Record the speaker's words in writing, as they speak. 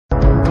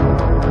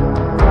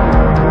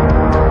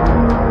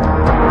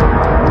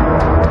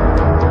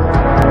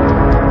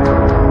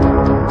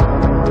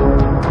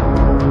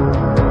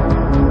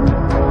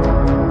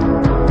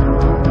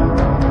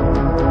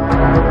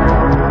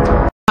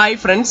Hi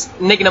friends,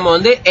 இன்னைக்கு நம்ம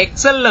வந்து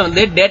எக்ஸல்ல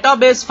வந்து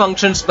டேட்டாபேஸ்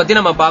ஃபங்க்ஷன்ஸ் பத்தி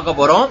நம்ம பார்க்க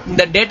போறோம்.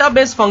 இந்த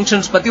டேட்டாபேஸ்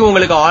ஃபங்க்ஷன்ஸ் பத்தி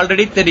உங்களுக்கு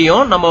ஆல்ரெடி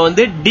தெரியும். நம்ம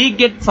வந்து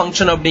dget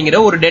ஃபங்க்ஷன் அப்படிங்கிற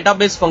ஒரு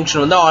டேட்டாபேஸ்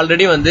ஃபங்க்ஷன் வந்து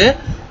ஆல்ரெடி வந்து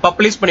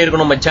பப்ளிஷ்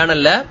பண்ணிருக்கோம் நம்ம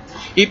சேனல்ல.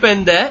 இப்போ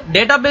இந்த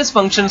டேட்டாபேஸ்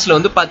ஃபங்க்ஷன்ஸ்ல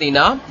வந்து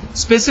பாத்தீங்கன்னா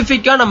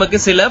ஸ்பெசிஃபிக்கா நமக்கு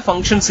சில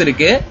ஃபங்க்ஷன்ஸ்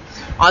இருக்கு.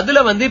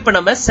 அதுல வந்து இப்ப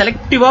நம்ம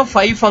செலக்டிவா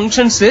 5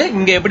 ஃபங்க்ஷன்ஸ்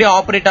இங்க எப்படி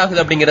ஆபரேட்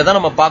ஆகுது அப்படிங்கறத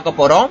நம்ம பார்க்க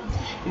போறோம்.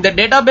 இந்த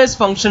டேட்டாபேஸ்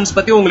ஃபங்க்ஷன்ஸ்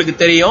பத்தி உங்களுக்கு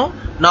தெரியும்.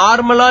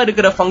 நார்மலா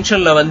இருக்கிற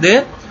ஃபங்க்ஷன்ல வந்து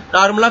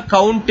நார்மலா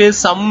count,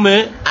 some,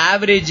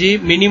 average,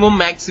 minimum,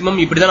 maximum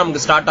இப்படிதான்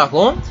நமக்கு ஸ்டார்ட்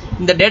ஆகும்.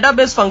 இந்த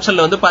டேட்டாபேஸ்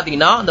ஃபங்க்ஷன்ல வந்து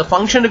பாத்தீங்கன்னா அந்த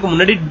ஃபங்க்ஷனுக்கு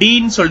முன்னாடி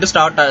ன்னு சொல்லிட்டு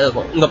ஸ்டார்ட்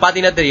ஆகும். இங்க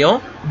பாத்தீங்கன்னா தெரியும்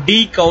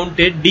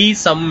Dcount,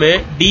 Dsum,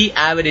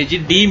 Daverage,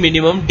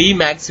 Dminimum,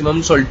 Dmaximum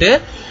சொல்லிட்டு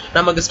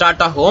நமக்கு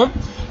ஸ்டார்ட் ஆகும்.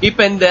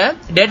 இப்ப இந்த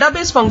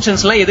டேட்டாபேஸ்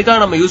ஃபங்க்ஷன்ஸ் எல்லாம் எதுக்காக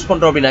நம்ம யூஸ்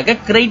பண்றோம் அப்படின்னாக்க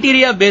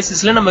கிரைட்டீரியா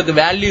பேசிஸ்ல நமக்கு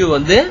வேல்யூ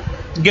வந்து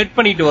கெட்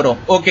பண்ணிட்டு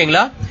வரும்.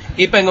 ஓகேங்களா?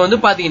 இப்ப இங்க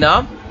வந்து பாத்தீங்கன்னா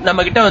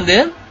நம்ம கிட்ட வந்து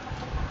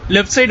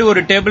லெஃப்ட் சைடு ஒரு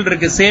டேபிள்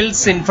இருக்கு,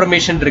 சேல்ஸ்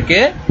இன்ஃபர்மேஷன் இருக்கு.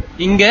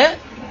 இங்க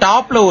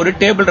டாப்ல ஒரு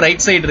டேபிள்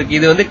ரைட் சைடு இருக்கு.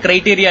 இது வந்து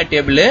கிரைட்டீரியா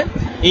டேபிள்.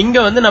 இங்க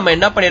வந்து நம்ம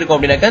என்ன பண்ணிருக்கோம்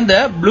அப்படின்னாக்க இந்த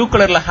ப்ளூ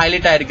கலர்ல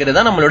ஹைலைட்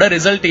ஆயிருக்கிறது நம்மளோட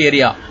ரிசல்ட்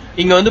ஏரியா.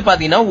 இங்க வந்து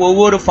பாத்தீங்கன்னா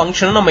ஒவ்வொரு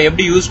ஃபங்க்ஷனும் நம்ம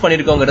எப்படி யூஸ்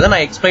பண்ணிருக்கோங்கிறத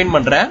நான் எக்ஸ்பிளைன்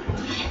பண்றேன்.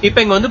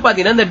 இப்போ இங்க வந்து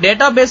பாத்தீங்கன்னா இந்த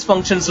டேட்டாபேஸ்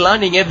ஃபங்க்ஷன்ஸ்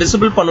எல்லாம் நீங்க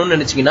விசிபிள் பண்ணணும்னு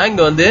நினைச்சீங்கன்னா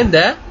இங்க வந்து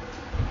இந்த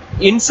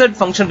இன்சர்ட்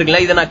ஃபங்க்ஷன் இருக்குல்ல,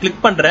 இதை நான்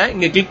கிளிக் பண்றேன்.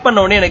 இங்க கிளிக்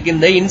பண்ண உடனே எனக்கு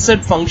இந்த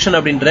இன்சர்ட் ஃபங்க்ஷன்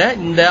அப்படின்ற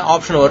இந்த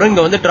ஆப்ஷன் வரும்.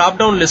 இங்க வந்து டிராப்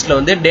டவுன் லிஸ்ட்ல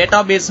வந்து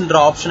டேட்டாபேஸ்ன்ற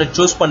ஆப்ஷனை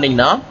சூஸ்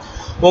பண்ணீங்கன்னா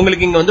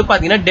உங்களுக்கு இங்க வந்து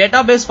பாத்தீங்கன்னா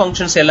டேட்டாபேஸ்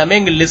ஃபங்க்ஷன்ஸ் எல்லாமே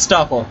இங்க லிஸ்ட்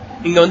ஆகும்.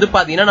 இங்க வந்து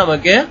பாத்தீங்கன்னா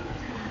நமக்கு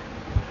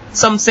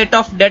some set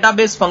of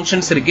database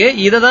functions இருக்கு.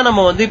 இத தான்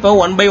நம்ம வந்து இப்போ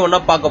ஒன் பை ஒன்னா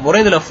பார்க்க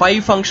போறோம். இதுல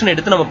 5 ஃபங்க்ஷன்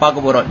எடுத்து நம்ம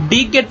பார்க்க போறோம்.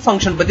 dget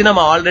ஃபங்க்ஷன் பத்தி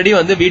நம்ம ஆல்ரெடி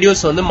வந்து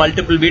வீடியோஸ் வந்து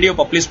மல்டிபிள் வீடியோ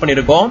பப்ளிஷ்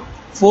பண்ணிருக்கோம்.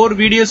 4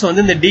 வீடியோஸ்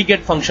வந்து இந்த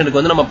dget ஃபங்க்ஷனுக்கு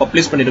வந்து நம்ம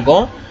பப்ளிஷ்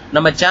பண்ணிருக்கோம்.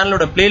 நம்ம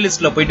சேனலோட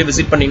பிளேலிஸ்ட்ல போயிட்டு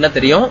விசிட் பண்ணீங்கன்னா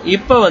தெரியும்.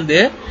 இப்போ வந்து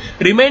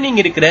ரிமைனிங்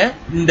இருக்கிற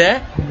இந்த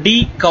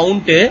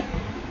Dcount,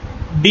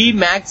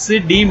 Dmax,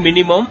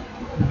 Dminimum,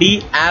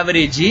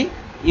 Daverage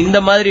இந்த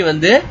மாதிரி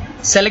வந்து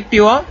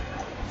செலக்டிவா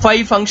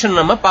 5 ஃபங்க்ஷன்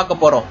நம்ம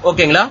பார்க்க போறோம்.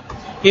 ஓகேங்களா?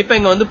 இப்போ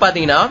இங்க வந்து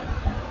பாத்தீங்கன்னா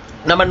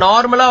நம்ம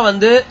நார்மலா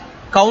வந்து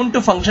count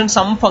function,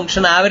 some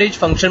function, average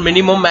function,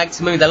 minimum,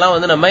 maximum இதெல்லாம்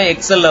வந்து நம்ம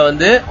எக்ஸல்ல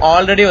வந்து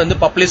ஆல்ரெடி வந்து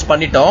பப்ளிஷ்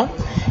பண்ணிட்டோம்.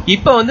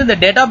 இப்போ வந்து இந்த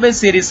டேட்டாபேஸ்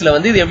சீரிஸ்ல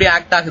வந்து இது எப்படி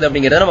ஆக்ட் ஆகுது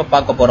அப்படிங்கறத நம்ம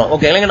பார்க்க போறோம்.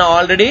 ஓகேங்களா? நான்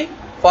ஆல்ரெடி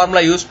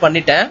ஃபார்முலா யூஸ்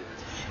பண்ணிட்டேன்.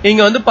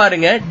 இங்க வந்து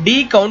பாருங்க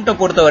Dcount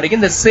பொறுத்த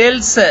வரைக்கும் இந்த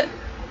சேல்ஸ்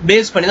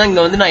பேஸ் பண்ணி தான்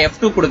இங்க வந்து நான்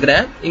F2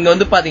 கொடுக்குறேன். இங்க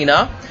வந்து பாத்தீங்கன்னா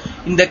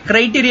இந்த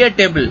கிரைட்டீரியா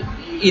டேபிள்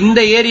இந்த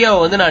ஏரியாவை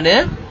வந்து நான்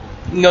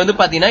இங்க வந்து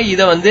பாத்தீங்கன்னா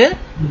இத வந்து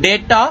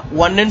டேட்டா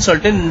 1ன்னு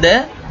சொல்லிட்டு இந்த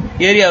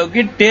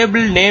ஏரியாவுக்கு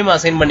டேபிள் நேம்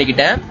அசைன்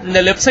பண்ணிக்கிட்டேன். இந்த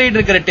லெஃப்ட் சைடு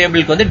இருக்கிற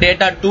டேபிளுக்கு வந்து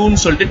டேட்டா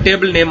 2ன்னு சொல்லிட்டு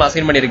டேபிள் நேம்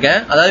அசைன் பண்ணிருக்கேன்.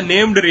 அதாவது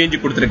நேம்டு ரேஞ்ச்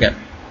கொடுத்துருக்கேன்.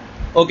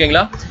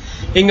 ஓகேங்களா?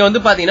 இங்க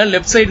வந்து பாத்தீங்கன்னா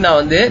லெஃப்ட் சைடு நான்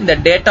வந்து இந்த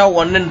டேட்டா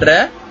 1ன்ற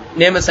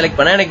நேமை செலக்ட்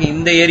பண்ண எனக்கு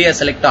இந்த ஏரியா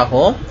செலக்ட்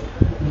ஆகும்.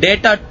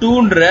 டேட்டா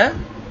 2ன்ற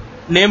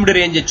நேம்டு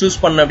ரேஞ்சை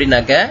சூஸ் பண்ண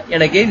அப்படின்னாக்க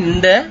எனக்கு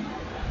இந்த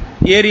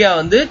ஏரியா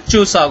வந்து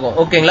சூஸ் ஆகும்.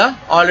 ஓகேங்களா?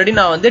 ஆல்ரெடி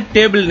நான் வந்து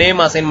டேபிள் நேம்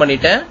அசைன்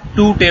பண்ணிட்டேன்.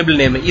 2 டேபிள்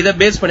நேம் இதை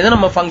பேஸ் பண்ணி தான்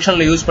நம்ம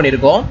ஃபங்க்ஷன்ல யூஸ்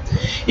பண்ணிருக்கோம்.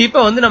 இப்போ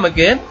வந்து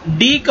நமக்கு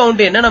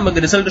Dcount என்ன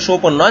நமக்கு ரிசல்ட் ஷோ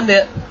பண்ணோம். இந்த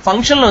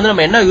ஃபங்க்ஷன்ல வந்து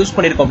நம்ம என்ன யூஸ்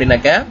பண்ணிருக்கோம்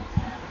அப்படின்னாக்க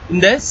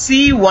இந்த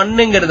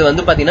C1ங்கிறது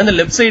வந்து பாத்தீங்கன்னா இந்த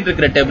லெஃப்ட் சைடு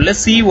இருக்கிற டேபிள்ல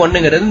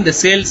C1ங்கிறது இந்த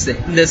சேல்ஸ்,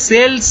 இந்த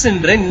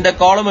சேல்ஸ்ன்ற இந்த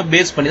காலமை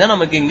பேஸ் பண்ணி தான்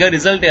நமக்கு இங்க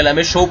ரிசல்ட்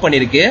எல்லாமே ஷோ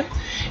பண்ணிருக்கு.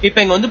 இப்போ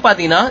இங்க வந்து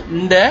பாத்தீங்கன்னா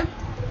இந்த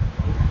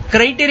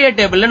கிரைட்டீரியா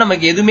டேபிள்ல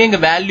நமக்கு எதுவுமே இங்க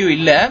வேல்யூ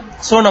இல்ல.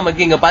 சோ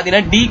நமக்கு இங்க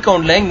பாத்தீங்கன்னா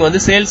Dcountல இங்க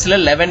வந்து சேல்ஸ்ல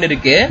 11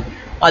 இருக்கு.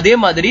 அதே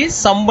மாதிரி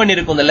சம் பண்ணி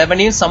இருக்கும். இந்த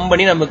 11ஐயும் சம்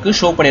பண்ணி நமக்கு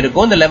ஷோ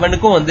பண்ணிருக்கோம். இந்த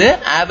 11க்கும் வந்து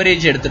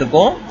ஆவரேஜ்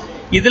எடுத்திருக்கோம்.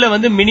 இதுல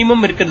வந்து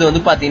மினிமம் இருக்கிறது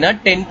வந்து பாத்தீங்கன்னா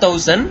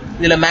 10,000,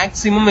 இதுல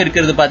மேக்ஸிமம்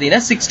இருக்கிறது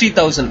பாத்தீங்கன்னா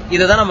 60,000.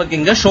 இததான் நமக்கு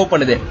இங்க ஷோ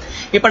பண்ணுது.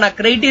 இப்ப நான்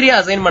கிரைட்டீரியா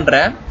அசைன்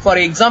பண்றேன்.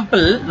 ஃபார்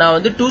எக்ஸாம்பிள் நான்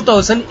வந்து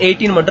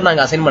 2018 மட்டும்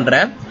நாங்க அசைன்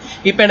பண்றேன்.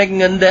 இப்ப எனக்கு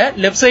இங்க இந்த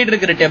லெஃப்ட் சைடு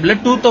இருக்கிற டேபிள்ல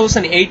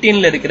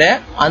 2018ல இருக்கிற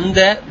அந்த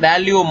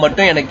வேல்யூ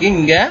மட்டும் எனக்கு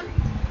இங்க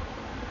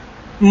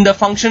இந்த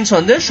ஃபங்க்ஷன்ஸ்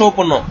வந்து ஷோ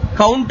பண்ணும்.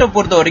 கவுண்ட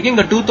பொறுத்த வரைக்கும்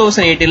இங்க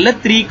 2018ல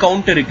 3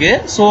 கவுண்ட் இருக்கு.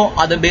 சோ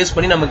அதை பேஸ்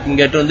பண்ணி நமக்கு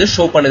இங்க வந்து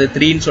ஷோ பண்ணுது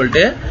 3ன்னு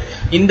சொல்லிட்டு.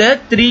 இந்த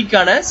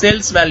 3க்கான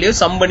சேல்ஸ் வேல்யூ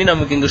சம் பண்ணி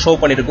நமக்கு இங்க ஷோ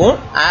பண்ணிருக்கும்.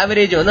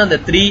 ஆவரேஜ் வந்து அந்த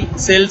 3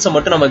 சேல்ஸ்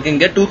மட்டும் நமக்கு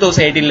இங்க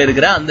 2018ல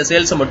இருக்கிற அந்த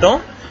சேல்ஸ் மட்டும்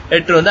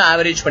எடுத்து வந்து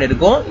ஆவரேஜ்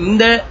பண்ணிருக்கும்.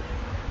 இந்த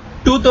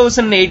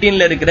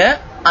 2018ல இருக்கிற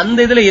அந்த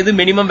இதுல எது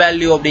மினிமம்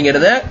வேல்யூ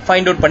அப்படிங்கறத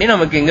ஃபைண்ட் அவுட் பண்ணி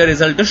நமக்கு இங்க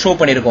ரிசல்ட் ஷோ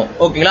பண்ணிருக்கோம்.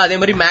 ஓகேங்களா? அதே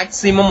மாதிரி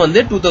மேக்ஸிமம் வந்து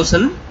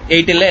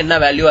 2018ல என்ன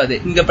வேல்யூ அது.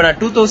 இங்க இப்ப நான்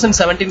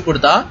 2017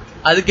 கொடுத்தா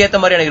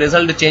அதுக்கேத்த மாதிரி எனக்கு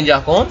ரிசல்ட் சேஞ்ச்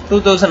ஆகும்.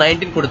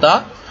 2019 கொடுத்தா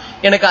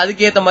எனக்கு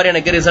அதுக்கேத்த மாதிரி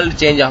எனக்கு ரிசல்ட்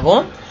சேஞ்ச்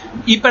ஆகும்.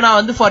 இப்ப நான்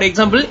வந்து ஃபார்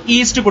எக்ஸாம்பிள்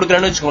ஈஸ்ட்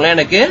கொடுக்குறேன்னு வச்சுக்கோங்களேன்.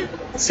 எனக்கு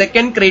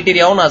செகண்ட்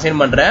கிரைட்டீரியாவும் நான்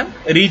அசைன் பண்றேன்.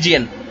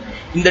 ரீஜியன்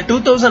இந்த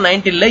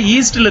 2019ல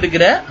ஈஸ்ட்ல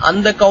இருக்கிற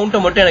அந்த கவுண்ட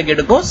மட்டும் எனக்கு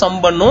எடுக்கும், சம்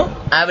பண்ணும்,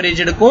 ஆவரேஜ்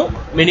எடுக்கும்,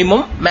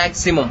 மினிமம்,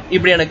 மேக்ஸிமம்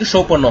இப்படி எனக்கு ஷோ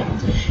பண்ணும்.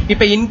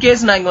 இப்ப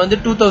இன்கேஸ் நான் இங்க வந்து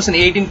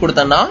 2018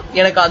 கொடுத்தேன்னா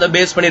எனக்கு அதை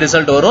பேஸ் பண்ணி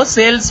ரிசல்ட் வரும்.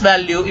 சேல்ஸ்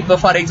வேல்யூ இப்ப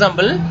ஃபார்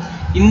எக்ஸாம்பிள்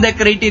இந்த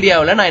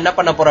கிரைட்டீரியாவில் நான் என்ன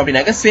பண்ண போறேன்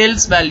அப்படின்னாக்க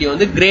சேல்ஸ் வேல்யூ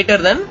வந்து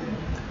கிரேட்டர் தென்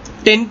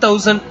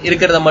 10,000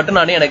 இருக்கிறத மட்டும்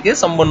நான் எனக்கு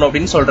சம் பண்ணும்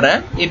அப்படின்னு சொல்றேன்.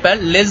 இப்ப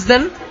லெஸ்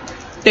தென்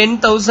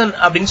 10,000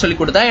 அப்படின்னு சொல்லி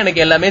கொடுத்தா எனக்கு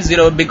எல்லாமே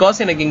 0 பிகாஸ்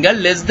எனக்கு இங்க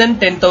less than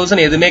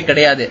 10,000 எதுவுமே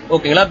கிடையாது.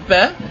 ஓகேங்களா? இப்ப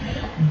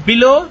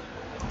below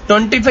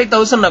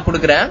 25,000 நான்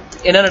கொடுக்குறேன்.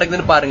 என்ன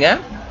நடக்குதுன்னு பாருங்க.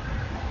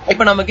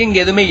 இப்ப நமக்கு இங்க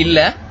எதுவுமே இல்ல.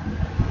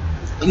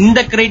 இந்த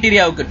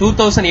கிரைட்டீரியாவுக்கு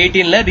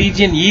 2018ல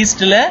ரீஜியன்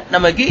ஈஸ்ட்ல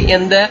நமக்கு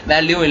எந்த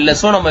வேல்யூவும் இல்ல.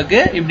 சோ நமக்கு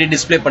இப்படி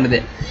டிஸ்ப்ளே பண்ணுது.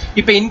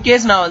 இப்ப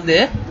இன்கேஸ் நான் வந்து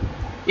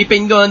இப்ப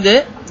இங்க வந்து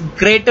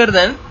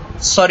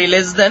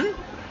less than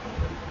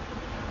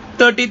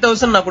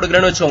 30,000 நான்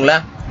கொடுக்குறேன்னு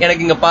வச்சுக்கோங்களேன்.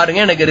 எனக்கு இங்க பாருங்க,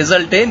 எனக்கு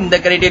ரிசல்ட் இந்த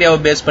கிரைட்டீரியாவை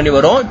பேஸ் பண்ணி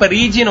வரும். இப்ப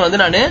ரீஜியன் வந்து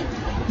நான்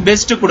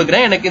பெஸ்ட்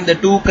கொடுக்குறேன். எனக்கு இந்த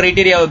 2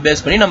 கிரைட்டீரியாவை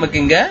பேஸ் பண்ணி நமக்கு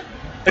இங்க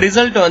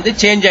ரிசல்ட் வந்து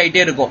சேஞ்ச்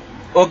ஆயிட்டே இருக்கும்.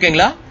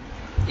 ஓகேங்களா?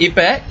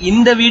 இப்ப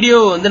இந்த வீடியோ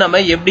வந்து நம்ம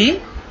எப்படி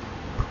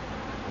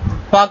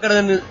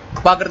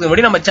பாக்குறதுக்கு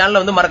முன்னாடி நம்ம சேனலை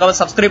வந்து மறக்காம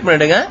சப்ஸ்கிரைப்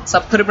பண்ணிடுங்க.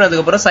 சப்ஸ்கிரைப்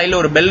பண்ணதுக்கு அப்புறம் சைடுல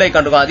ஒரு பெல்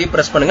ஐகான் இருக்கும், அதையும்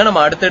பிரஸ் பண்ணுங்க.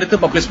 நம்ம அடுத்தடுத்து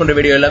பப்ளிஷ் பண்ற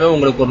வீடியோ எல்லாமே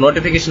உங்களுக்கு ஒரு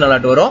நோட்டிபிகேஷன்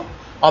அலர்ட் வரும்.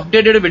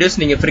 அப்டேட்டட் வீடியோஸ்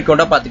நீங்க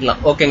ஃப்ரீக்வெண்டா பாத்துக்கலாம்.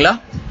 ஓகேங்களா?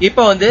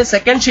 இப்போ வந்து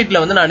செகண்ட் ஷீட்ல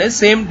வந்து நான்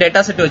சேம்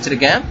டேட்டா செட்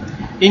வச்சிருக்கேன்.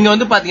 இங்க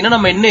வந்து பாத்தீங்கன்னா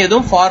நம்ம இன்னும்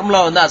எதுவும் ஃபார்முலா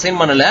வந்து அசைன்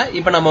பண்ணல.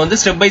 இப்போ நம்ம வந்து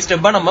ஸ்டெப் பை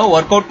ஸ்டெப்பா நம்ம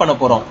ஒர்க் அவுட் பண்ண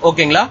போறோம்.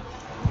 ஓகேங்களா?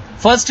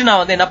 ஃபர்ஸ்ட்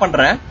நான் வந்து என்ன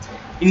பண்றேன்,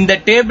 இந்த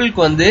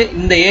டேபிளுக்கு வந்து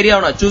இந்த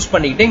ஏரியாவை நான் சூஸ்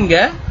பண்ணிக்கிட்டு இங்க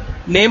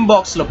நேம்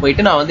பாக்ஸ்ல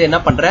போயிட்டு நான் வந்து என்ன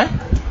பண்றேன்,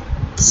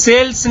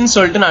 சேல்ஸ்ன்னு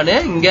சொல்லிட்டு நான்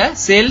இங்க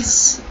சேல்ஸ்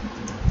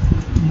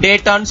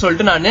டேட்டான்னு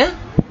சொல்லிட்டு நான்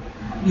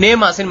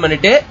நேம் அசைன்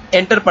பண்ணிட்டு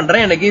என்டர்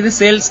பண்றேன். எனக்கு இது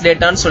சேல்ஸ்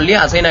டேட்டான்னு சொல்லி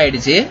அசைன்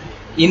ஆயிடுச்சு.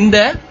 இந்த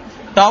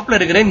டாப்ல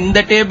இருக்கிற இந்த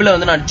டேபிளை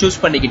வந்து நான்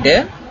சூஸ் பண்ணிக்கிட்டு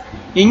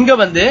இங்க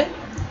வந்து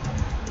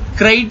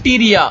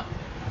கிரைட்டீரியா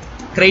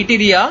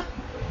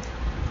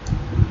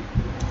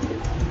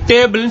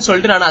டேபிள்னு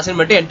சொல்லிட்டு நான் அசைன்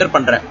பண்ணிட்டு என்டர்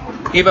பண்றேன்.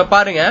 இப்ப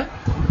பாருங்க,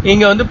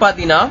 இங்க வந்து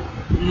பாத்தீங்கன்னா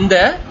இந்த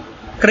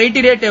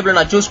கிரைட்டீரியா டேபிள்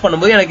நான் சூஸ்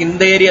பண்ணும்போது எனக்கு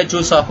இந்த ஏரியா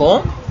சூஸ்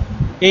ஆகும்.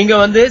 இங்க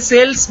வந்து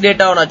சேல்ஸ்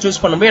டேட்டாவை நான்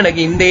சூஸ் பண்ணும்போது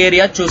எனக்கு இந்த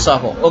ஏரியா சூஸ்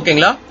ஆகும்.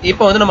 ஓகேங்களா?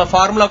 இப்போ வந்து நம்ம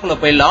ஃபார்முலாக்குள்ள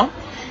போயிடலாம்.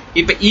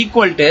 இப்போ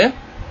ஈக்குவல் டு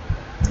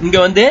இங்க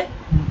வந்து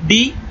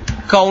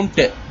Dcount.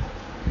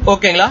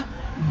 ஓகேங்களா?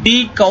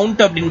 Dcount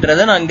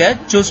அப்படின்றத நாங்க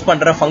சூஸ்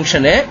பண்ற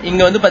ஃபங்க்ஷனு.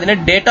 இங்க வந்து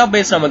பாத்தீங்கன்னா டேட்டா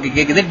பேஸ் நமக்கு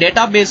கேக்குது.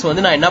 டேட்டா பேஸ்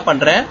வந்து நான் என்ன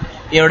பண்றேன்,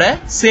 என்னோட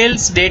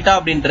சேல்ஸ் டேட்டா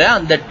அப்படின்ற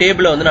அந்த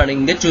டேபிளை வந்து நான்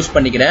இங்க சூஸ்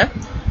பண்ணிக்கிறேன்.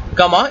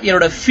 கமா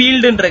என்னோட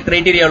ஃபீல்டுன்ற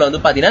கிரைட்டீரியாவில்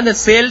வந்து பாத்தீங்கன்னா இந்த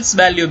சேல்ஸ்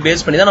வேல்யூ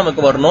பேஸ் பண்ணி தான்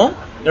நமக்கு வரணும்.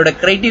 என்னோட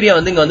கிரைட்டீரியா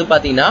வந்து இங்க வந்து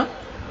பாத்தீங்கன்னா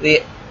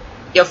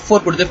F4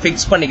 கொடுத்து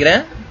ஃபிக்ஸ்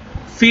பண்ணிக்கிறேன்.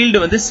 ஃபீல்டு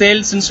வந்து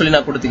சேல்ஸ்ன்னு சொல்லி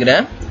நான்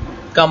கொடுத்துக்கிறேன்.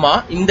 கமா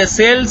இந்த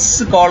சேல்ஸ்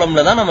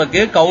காலம்ல தான்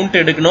நமக்கு கவுண்ட்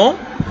எடுக்கணும்,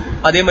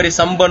 அதே மாதிரி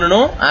சம்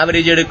பண்ணணும்,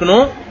 ஆவரேஜ்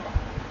எடுக்கணும்,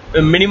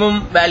 மினிமம்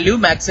வேல்யூ,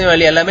 மேக்ஸிமம்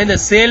வேல்யூ எல்லாமே இந்த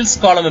சேல்ஸ்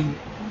காலம்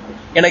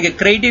எனக்கு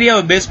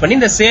கிரைட்டீரியாவை பேஸ் பண்ணி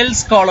இந்த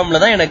சேல்ஸ் காலம்ல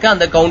தான் எனக்கு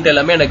அந்த கவுண்ட்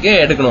எல்லாமே எனக்கு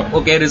எடுக்கணும்.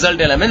 ஓகே,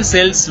 ரிசல்ட் எல்லாமே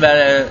சேல்ஸ்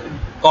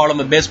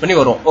காலம் பேஸ் பண்ணி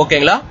வரும்.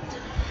 ஓகேங்களா?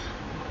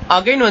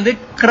 அகைன் வந்து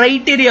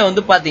கிரைட்டீரியா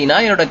வந்து பாத்தீங்கன்னா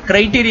என்னோட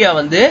கிரைட்டீரியா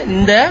வந்து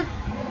இந்த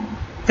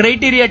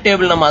கிரைட்டீரியா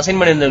டேபிள் நம்ம அசைன்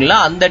பண்ணியிருந்தோம்ல,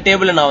 அந்த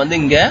டேபிள் நான் வந்து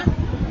இங்க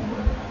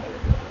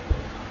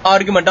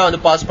ஆர்குமெண்டா வந்து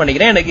பாஸ்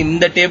பண்ணிக்கிறேன். எனக்கு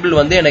இந்த டேபிள்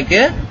வந்து எனக்கு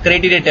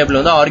கிரைட்டீரியா டேபிள்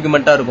வந்து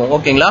ஆர்குமெண்டா இருக்கும்.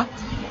 ஓகேங்களா?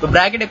 இப்போ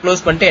பிராக்கெட்டை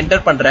க்ளோஸ் பண்ணிட்டு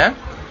என்டர் பண்றேன்.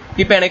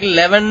 இப்போ எனக்கு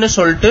 11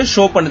 சொல்லிட்டு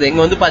ஷோ பண்ணுது.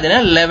 இங்க வந்து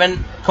பாத்தீங்கன்னா 11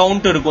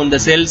 கவுண்ட் இருக்கும் இந்த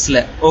சேல்ஸ்ல.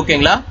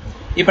 ஓகேங்களா?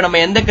 இப்போ நம்ம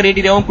எந்த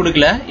கிரைட்டீரியாவும்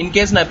கொடுக்கல.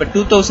 இன்கேஸ் நான் இப்போ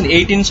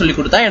 2018 சொல்லி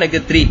கொடுத்தா எனக்கு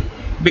 3,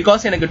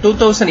 பிகாஸ் எனக்கு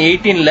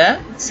 2018ல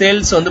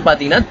சேல்ஸ் வந்து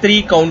பாத்தீங்கன்னா 3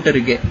 கவுண்ட்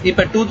இருக்கு.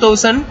 இப்ப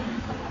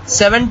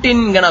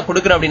 2017 இங்க நான்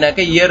கொடுக்குறேன்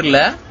அப்படின்னாக்க இயர்ல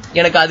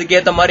எனக்கு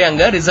அதுக்கேற்ற மாதிரி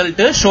அங்க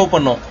ரிசல்ட் ஷோ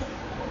பண்ணும்.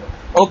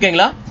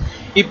 ஓகேங்களா?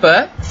 இப்ப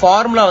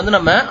ஃபார்முலா வந்து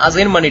நம்ம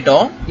அசைன்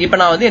பண்ணிட்டோம். இப்ப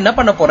நான் வந்து என்ன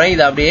பண்ண போறேன்,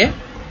 இதை அப்படியே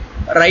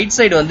ரைட்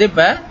சைடு வந்து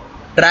இப்ப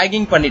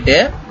டிராகிங் பண்ணிட்டு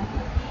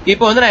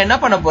இப்போ வந்து நான் என்ன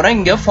பண்ண போறேன்,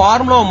 இங்க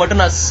ஃபார்முலாவை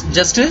மட்டும் நான்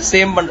ஜஸ்ட்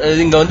சேம்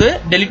இங்க வந்து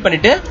டெலீட்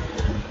பண்ணிட்டு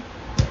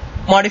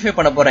மாடிஃபை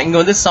பண்ண போறேன். இங்க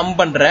வந்து சம்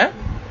பண்றேன்.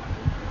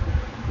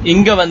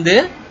 இங்க வந்து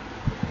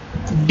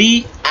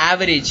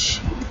Daverage.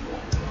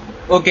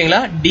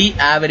 ஓகேங்களா?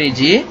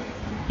 Daverage.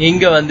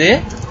 இங்க வந்து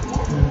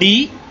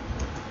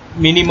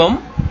Dminimum.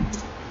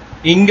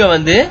 இங்க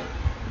வந்து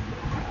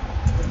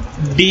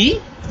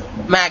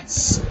Dmax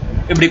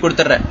இப்படி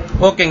கொடுத்துறேன்.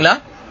 ஓகேங்களா?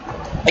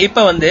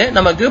 இப்ப வந்து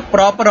நமக்கு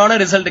ப்ராப்பரான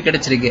ரிசல்ட்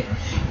கிடைச்சிருக்கு.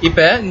 இப்ப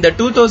இந்த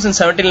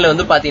 2017ல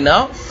வந்து பாத்தீங்கன்னா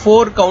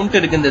 4 கவுண்ட்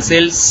இருக்கு இந்த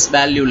சேல்ஸ்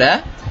வேல்யூல.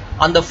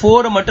 அந்த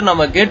 4 மட்டும்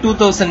நமக்கு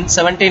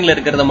 2017ல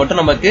இருக்கிறத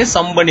மட்டும் நமக்கு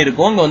சம்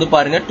பண்ணிருக்கோம். இங்க வந்து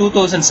பாருங்க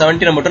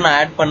 2017 மட்டும் நான்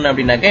ஆட் பண்ணேன்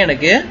அப்படின்னாக்க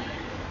எனக்கு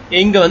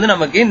இங்க வந்து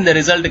நமக்கு இந்த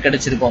ரிசல்ட்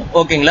கிடைச்சிருக்கும்.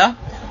 ஓகேங்களா?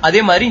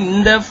 அதே மாதிரி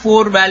இந்த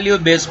 4 வேல்யூ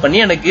பேஸ் பண்ணி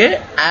எனக்கு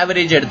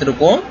ஆவரேஜ்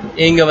எடுத்திருக்கோம்.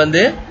 இங்க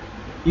வந்து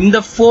இந்த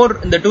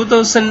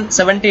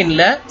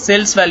 2017ல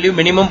சேல்ஸ் வேல்யூ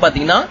மினிமம்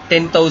பாத்தீங்கன்னா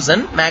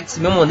 10,000,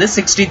 மேக்ஸிமம் வந்து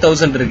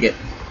 60,000 இருக்கு.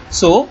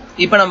 சோ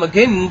இப்போ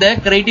நமக்கு இந்த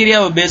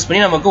கிரைட்டீரியாவை பேஸ்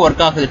பண்ணி நமக்கு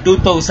ஒர்க் ஆகுது.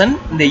 2000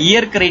 இந்த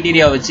இயர்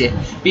கிரைட்டீரியா வச்சு.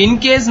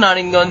 இன்கேஸ்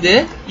நான் இங்க வந்து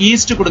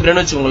ஈஸ்ட்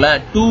கொடுக்குறேன்னு வச்சுக்கோங்களேன்,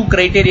 2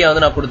 கிரைட்டீரியா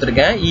வந்து நான்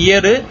கொடுத்துருக்கேன்.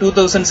 இயர்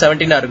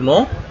 2017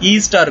 இருக்கணும்,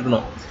 ஈஸ்டா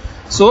இருக்கணும்.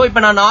 சோ இப்போ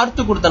நான்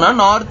நார்த் கொடுத்தேன்னா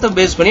நார்த்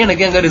பேஸ் பண்ணி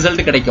எனக்கு அங்க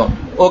ரிசல்ட் கிடைக்கும்.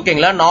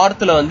 ஓகேங்களா?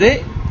 நார்த்ல வந்து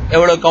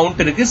எவ்வளவு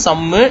கவுண்ட் இருக்கு,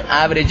 சம்மு,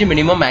 ஆவரேஜ்,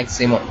 மினிமம்,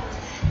 மேக்ஸிமம்.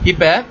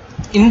 இப்ப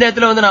இந்த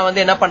இடத்துல வந்து நான்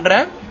வந்து என்ன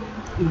பண்றேன்,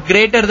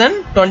 கிரேட்டர் தென்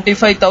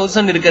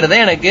 25,000 இருக்கிறத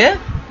எனக்கு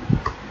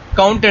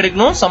கவுண்ட்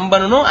எடுக்கணும், சம்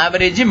பண்ணணும்,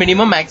 ஆவரேஜ்,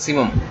 மினிமம்,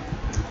 மேக்ஸிமம்.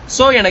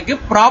 சோ எனக்கு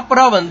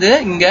ப்ராப்பரா வந்து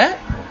இங்க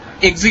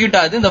எக்ஸிக்யூட்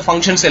ஆகுது இந்த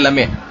ஃபங்க்ஷன்ஸ்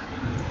எல்லாமே.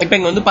 இப்போ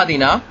இங்க வந்து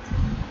பாத்தீங்கன்னா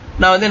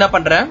நான் வந்து என்ன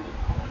பண்றேன்,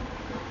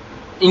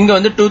 இங்க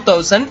வந்து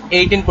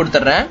 2018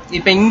 கொடுத்துறேன்.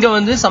 இப்போ இங்க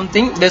வந்து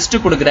சம்திங் பெஸ்ட்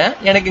கொடுக்குறேன்.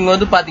 எனக்கு இங்க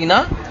வந்து பாத்தீங்கன்னா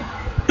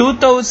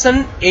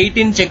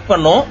 2018 செக்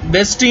பண்ணோம்,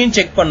 பெஸ்டையும்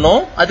செக்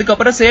பண்ணோம்.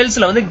 அதுக்கப்புறம்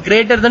சேல்ஸ்ல வந்து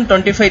கிரேட்டர் தென்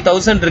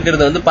 25,000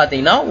 இருக்கிறது வந்து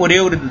பாத்தீங்கன்னா ஒரே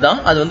ஒரு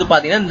இதுதான். அது வந்து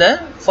பாத்தீங்கன்னா இந்த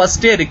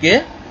ஃபர்ஸ்டே இருக்கு.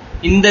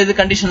 இந்த இது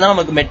கண்டிஷன் தான்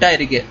நமக்கு மெட்டா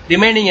இருக்கு.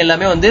 ரிமைனிங்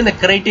எல்லாமே வந்து இந்த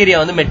கிரைட்டீரியா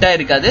வந்து மெட்டா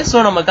இருக்காது. ஸோ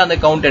நமக்கு அந்த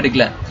கவுண்ட்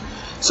எடுக்கல.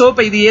 ஸோ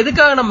இப்போ இது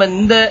எதுக்காக நம்ம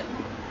இந்த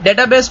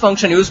டேட்டாபேஸ்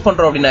ஃபங்க்ஷன் யூஸ்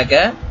பண்றோம் அப்படின்னாக்க,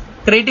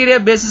 கிரைட்டீரியா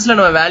பேசிஸ்ல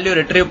நம்ம வேல்யூ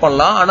ரிட்ரீவ்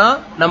பண்ணலாம். ஆனா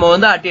நம்ம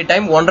வந்து at A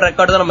time one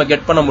record தான் நம்ம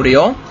கெட் பண்ண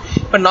முடியும்.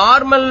 இப்ப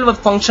நார்மல்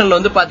ஃபங்க்ஷன்ல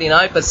வந்து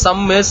பாத்தீங்கன்னா இப்ப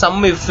சம்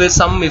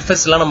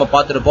இஃப்ஸ் எல்லாம் நம்ம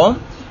பார்த்திருப்போம்.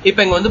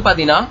 இப்ப இங்க வந்து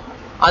பாத்தீங்கன்னா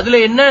அதுல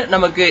என்ன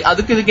நமக்கு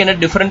அதுக்கு இதுக்கு என்ன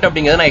டிஃபரெண்ட்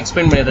அப்படிங்கறத நான்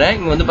எக்ஸ்பிளைன் பண்ணிடுறேன்.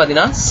 இங்க வந்து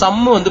பாத்தீங்கன்னா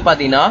சம் வந்து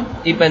பாத்தீங்கன்னா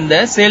இப்ப இந்த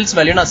சேல்ஸ்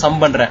வேல்யூ நான் சம்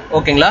பண்றேன்.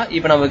 ஓகேங்களா,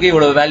 இப்ப நமக்கு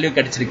இவ்வளவு வேல்யூ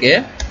கிடைச்சிருக்கு.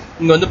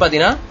 இங்க வந்து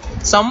பாத்தீங்கன்னா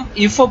சம்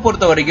இஃப்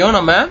பொறுத்த வரைக்கும்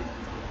நம்ம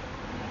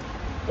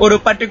ஒரு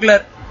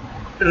பர்டிகுலர்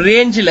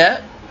ரேஞ்சில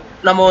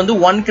நம்ம வந்து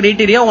one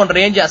criteria one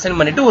range assign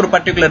பண்ணிட்டு ஒரு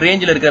பர்டிகுலர்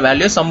ரேஞ்சில் இருக்கிற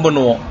வேல்யூ சம்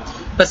பண்ணுவோம்.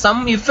 இப்ப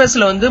சம்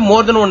இஃப்ஸ்ல வந்து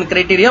மோர் தென் ஒன்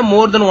கிரைட்டீரியா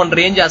மோர் தென் ஒன்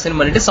ரேஞ்ச் அசைன்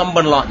பண்ணிட்டு சம்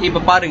பண்ணலாம்.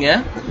 இப்ப பாருங்க,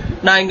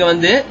 நான் இங்க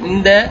வந்து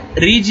இந்த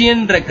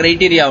ரீஜியன்ற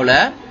கிரைட்டீரியாவில்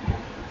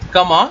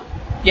கமா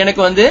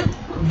எனக்கு வந்து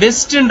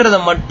வெஸ்ட்ன்றத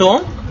மட்டும்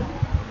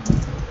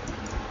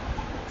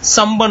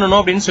சம் பண்ணணும்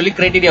அப்படின்னு சொல்லி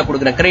கிரைட்டீரியா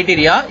கொடுக்குறேன்.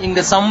 கிரைட்டீரியா இங்க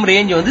சம்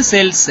ரேஞ்ச் வந்து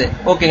சேல்ஸ்.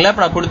 ஓகேங்களா,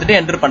 இப்ப நான் கொடுத்துட்டு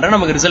என்டர் பண்றேன்.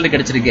 நமக்கு ரிசல்ட்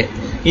கிடைச்சிருக்கு.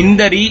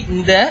 இந்த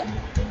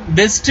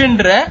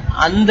பெஸ்ட்ன்ற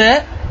அந்த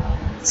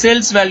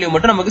சேல்ஸ் வேல்யூ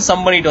மட்டும் நமக்கு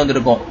சம் பண்ணிட்டு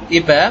வந்திருக்கோம்.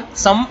 இப்ப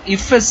சம்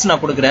இஃப்எஸ்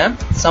நான் கொடுக்குறேன்.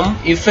 சம்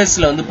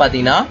இஃப்எஸ்ல வந்து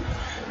பாத்தீங்கன்னா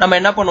நம்ம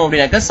என்ன பண்ணுவோம்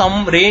அப்படின்னாக்க சம்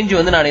ரேஞ்ச்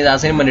வந்து நான் இதை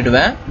அசைன்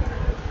பண்ணிடுவேன்.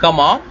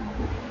 கமா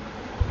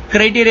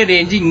கிரைட்டீரியா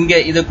ரேஞ்ச் இங்க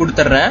இதை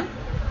கொடுத்துட்றேன்.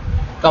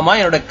 கமா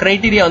என்னோட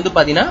கிரைட்டீரியா வந்து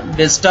பாத்தீங்கன்னா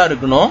பெஸ்டா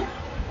இருக்கணும்.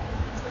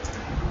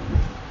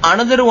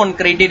 அனதர் ஒன்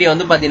கிரைட்டீரியா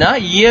வந்து பாத்தீங்கன்னா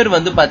இயர்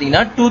வந்து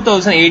பாத்தீங்கன்னா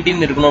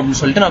 2018 இருக்கணும்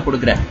அப்படின்னு சொல்லிட்டு நான்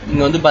கொடுக்குறேன்.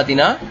 இங்க வந்து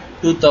பாத்தீங்கன்னா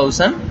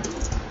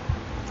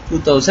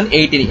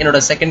 2018 என்னோட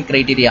செகண்ட்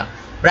கிரைட்டீரியா.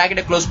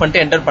 பிராக்கெட்டை க்ளோஸ்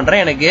பண்ணிட்டு என்டர்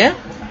பண்றேன். எனக்கு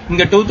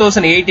இங்க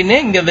 2018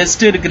 இங்க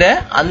வெஸ்ட் இருக்கிற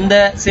அந்த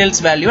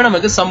சேல்ஸ் வேல்யூ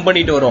நமக்கு சம்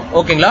பண்ணிட்டு வரும்.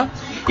 ஓகேங்களா,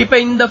 இப்ப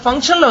இந்த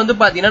ஃபங்க்ஷன்ல வந்து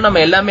பாத்தீங்கன்னா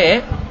நம்ம எல்லாமே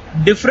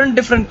டிஃப்ரெண்ட்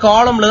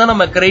காலம்ல தான்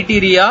நம்ம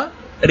கிரைட்டீரியா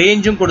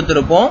ரேஞ்சும்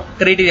கொடுத்திருப்போம்,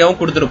 கிரைட்டீரியாவும்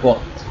கொடுத்திருப்போம்.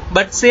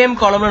 பட் சேம்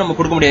காலம்ல நம்ம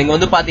கொடுக்க முடியாது. இங்க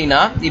வந்து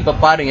பாத்தீங்கன்னா இப்ப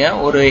பாருங்க,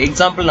 ஒரு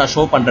எக்ஸாம்பிள் நான்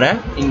ஷோ பண்றேன்.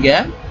 இங்க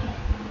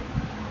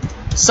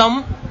சம்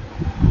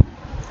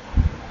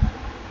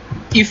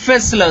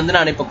இஃப்எஸ்ல வந்து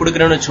நான் இப்ப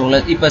கொடுக்குறேன்னு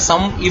வச்சுக்கோங்களேன். இப்ப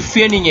சம்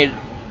இஃப்ஏ நீங்க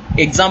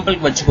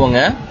எக்ஸாம்பிளுக்கு வச்சுக்கோங்க.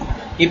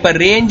 இப்ப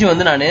ரேஞ்ச்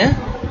வந்து நான்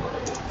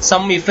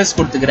சம் இஃப்எஸ்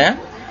கொடுத்துக்கிறேன்.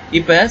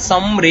 இப்ப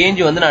சம்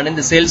ரேஞ்ச் வந்து நான்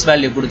இந்த சேல்ஸ்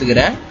வேல்யூ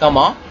கொடுத்துக்கிறேன்.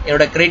 கமா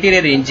என்னோட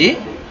கிரைட்டீரியா ரேஞ்சு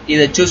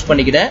இதை சூஸ்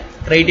பண்ணிக்கிறேன்.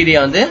 கிரைட்டீரியா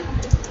வந்து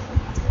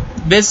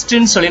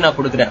பெஸ்ட்ன்னு சொல்லி நான்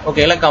கொடுக்குறேன்.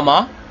 ஓகேங்களா, கமா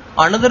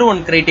அனதர்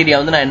ஒன் கிரைட்டீரியா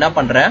வந்து நான் என்ன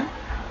பண்றேன்,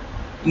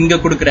 இங்க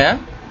கொடுக்குறேன்.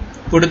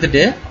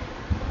 கொடுத்துட்டு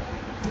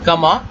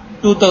கமா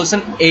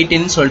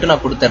 2018 சொல்லிட்டு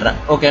நான் கொடுத்துட்றேன்.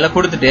 ஓகேங்களா,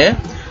 கொடுத்துட்டு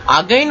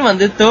அகைன்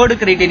வந்து தேர்ட்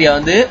கிரைட்டீரியா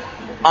வந்து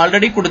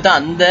ஆல்ரெடி கொடுத்த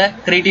அந்த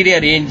கிரைட்டீரியா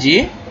ரேஞ்சு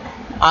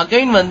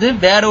அகைன் வந்து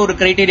வேற ஒரு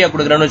கிரைட்டீரியா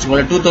கொடுக்குறேன்னு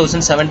வச்சுக்கோங்களேன்.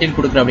 2017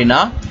 கொடுக்குறேன் அப்படின்னா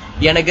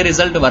எனக்கு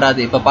ரிசல்ட் வராது.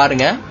 இப்ப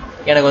பாருங்க,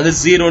 எனக்கு வந்து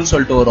 0ன்னு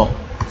சொல்லிட்டு வரும்.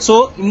 சோ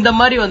இந்த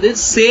மாதிரி வந்து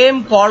சேம்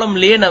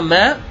காலம்லயே நம்ம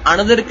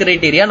அனதர்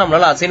கிரைட்டீரியா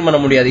நம்மளால அசைன் பண்ண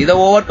முடியாது. இதை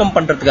ஓவர் கம்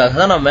பண்றதுக்காக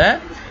தான் நம்ம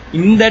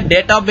இந்த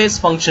டேட்டாபேஸ்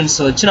ஃபங்க்ஷன்ஸ்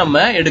வச்சு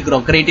நம்ம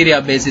எடுக்கிறோம் கிரைட்டீரியா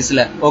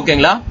பேசிஸ்ல.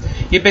 ஓகேங்களா,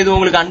 இப்ப இது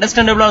உங்களுக்கு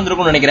அண்டர்ஸ்டாண்டபிளா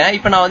வந்திருக்கும்னு நினைக்கிறேன்.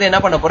 இப்ப நான் வந்து என்ன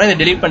பண்ண போறேன், இதை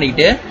டெலீட்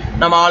பண்ணிட்டு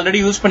நம்ம ஆல்ரெடி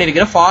யூஸ்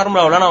பண்ணிருக்கிற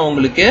ஃபார்முலாவில நான்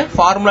உங்களுக்கு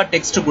ஃபார்முலா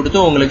டெக்ஸ்ட் கொடுத்து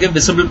உங்களுக்கு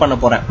விசிபிள் பண்ண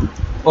போறேன்.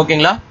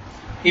 ஓகேங்களா,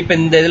 இப்ப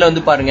இந்த இதுல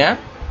வந்து பாருங்க,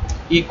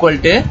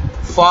 ஈக்குவல் டு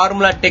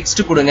ஃபார்முலா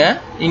டெக்ஸ்ட் கொடுங்க.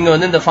 இங்க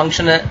வந்து இந்த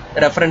ஃபங்க்ஷனை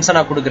ரெஃபரன்ஸா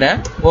நான் கொடுக்குறேன்.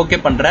 ஓகே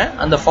பண்றேன்.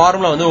 அந்த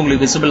ஃபார்முலா வந்து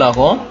உங்களுக்கு விசிபிள்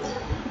ஆகும்.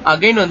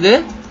 அகைன் வந்து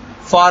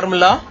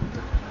ஃபார்முலா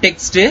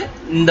டெக்ஸ்ட்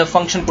இந்த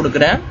ஃபங்க்ஷன்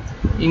கொடுக்குறேன்.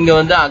 இங்க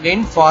வந்து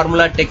அகைன்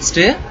ஃபார்முலா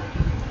டெக்ஸ்ட்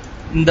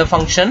இந்த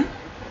ஃபங்க்ஷன்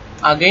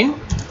அகைன்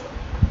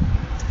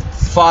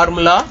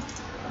ஃபார்முலா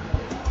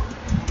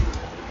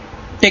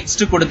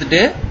டெக்ஸ்ட்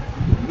கொடுத்துட்டு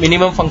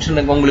மினிமம்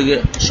ஃபங்க்ஷனுக்கு உங்களுக்கு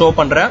ஷோ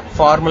பண்றேன்.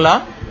 ஃபார்முலா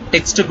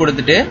டெக்ஸ்ட்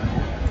கொடுத்துட்டு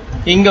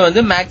இங்க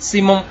வந்து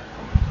மேக்ஸிமம்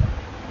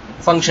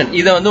ஃபங்க்ஷன்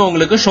இதை வந்து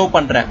உங்களுக்கு ஷோ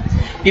பண்றேன்.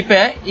 இப்ப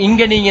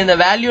இங்க நீங்க இந்த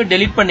வேல்யூ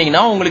டெலீட்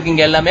பண்ணீங்கன்னா உங்களுக்கு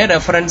இங்க எல்லாமே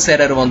ரெஃபரன்ஸ்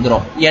எரர்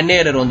வந்துடும், என்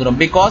எரர் வந்துடும்.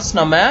 பிகாஸ்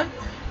நம்ம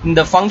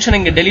இந்த ஃபங்க்ஷன்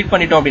இங்க டெலீட்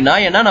பண்ணிட்டோம் அப்படின்னா,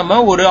 ஏன்னா நம்ம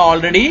ஒரு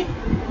ஆல்ரெடி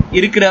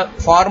இருக்கிற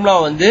ஃபார்முலா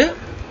வந்து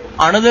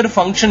அனதர்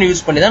ஃபங்க்ஷன்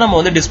யூஸ் பண்ணி தான் நம்ம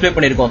வந்து டிஸ்பிளே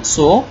பண்ணிருக்கோம்.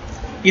 ஸோ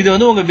இது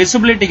வந்து உங்க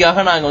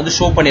விசிபிலிட்டிக்காக நாங்க வந்து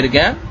ஷோ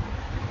பண்ணிருக்கேன்.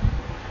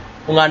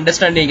 உங்க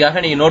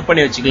அண்டர்ஸ்டாண்டிங்காக நீங்க நோட்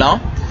பண்ணி வச்சுக்கலாம்.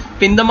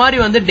 இந்த மாதிரி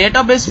வந்து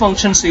டேட்டாபேஸ்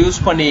ஃபங்க்ஷன்ஸ் யூஸ்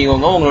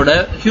பண்ணிக்கோங்க. உங்களோட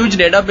ஹியூஜ்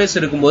டேட்டாபேஸ்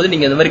இருக்கும்போது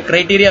நீங்க இந்த மாதிரி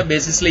கிரைட்டீரியா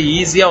பேசிஸ்ல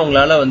ஈஸியா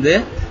உங்களால வந்து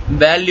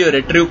வேல்யூ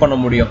ரெட்ரீவ் பண்ண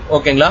முடியும்.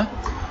 ஓகேங்களா,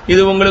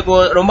 இது உங்களுக்கு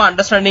ரொம்ப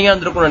அண்டர்ஸ்டாண்டிங்கா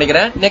இருந்திருக்கும்னு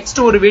நினைக்கிறேன். நெக்ஸ்ட்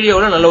ஒரு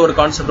வீடியோல நல்ல ஒரு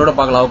கான்செப்டோட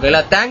பார்க்கலாம்.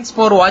 ஓகேங்களா, தேங்க்ஸ்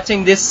ஃபார்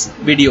வாட்சிங் திஸ்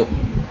வீடியோ.